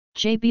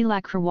JB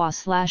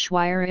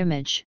Lacroix/Wire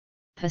Image,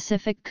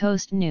 Pacific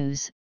Coast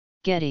News,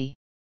 Getty.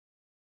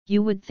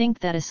 You would think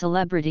that a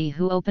celebrity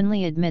who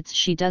openly admits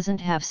she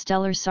doesn't have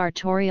stellar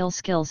sartorial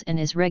skills and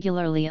is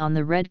regularly on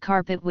the red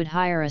carpet would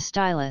hire a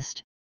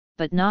stylist,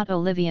 but not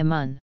Olivia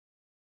Munn.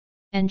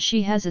 And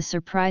she has a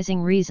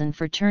surprising reason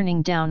for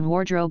turning down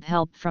wardrobe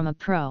help from a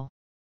pro.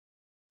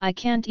 "I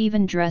can't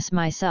even dress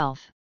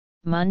myself,"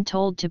 Munn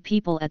told to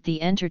People at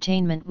the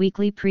Entertainment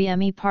Weekly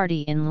pre-Emmy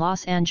party in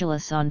Los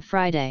Angeles on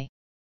Friday.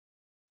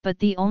 "But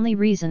the only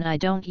reason I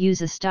don't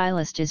use a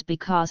stylist is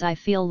because I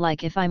feel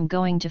like if I'm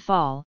going to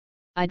fall,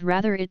 I'd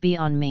rather it be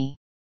on me."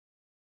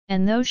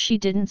 And though she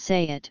didn't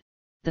say it,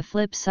 the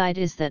flip side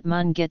is that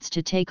Munn gets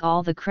to take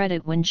all the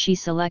credit when she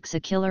selects a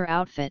killer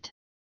outfit.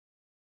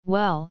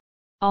 Well,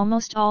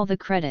 almost all the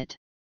credit.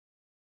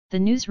 The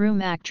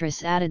newsroom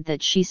actress added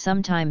that she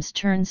sometimes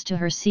turns to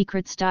her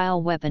secret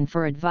style weapon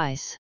for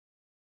advice.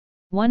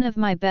 "One of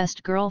my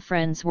best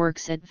girlfriends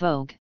works at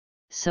Vogue,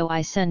 so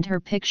I send her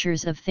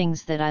pictures of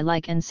things that I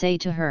like and say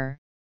to her,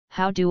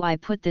 'How do I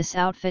put this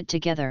outfit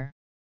together?'"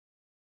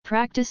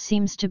 Practice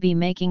seems to be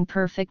making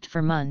perfect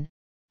for Munn,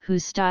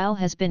 whose style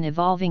has been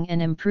evolving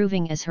and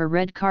improving as her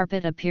red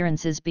carpet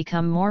appearances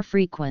become more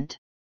frequent.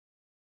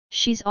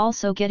 She's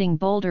also getting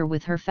bolder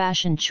with her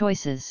fashion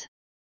choices.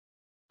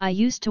 "I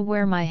used to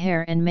wear my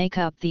hair and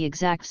makeup the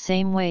exact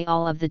same way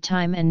all of the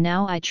time and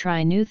now I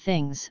try new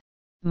things,"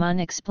 Munn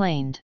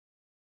explained.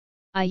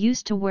 "I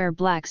used to wear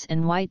blacks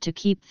and white to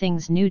keep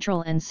things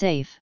neutral and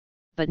safe,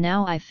 but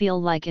now I feel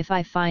like if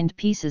I find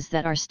pieces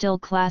that are still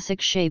classic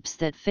shapes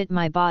that fit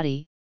my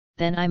body,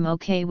 then I'm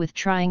okay with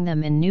trying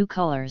them in new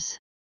colors."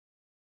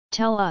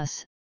 Tell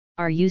us,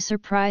 are you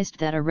surprised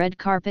that a red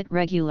carpet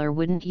regular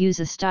wouldn't use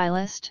a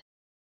stylist?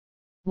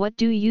 What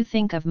do you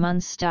think of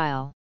Munn's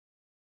style?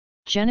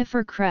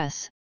 Jennifer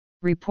Kress,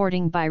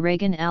 reporting by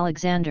Reagan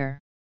Alexander.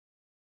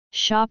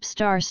 Shop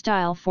Star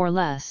Style for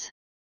Less.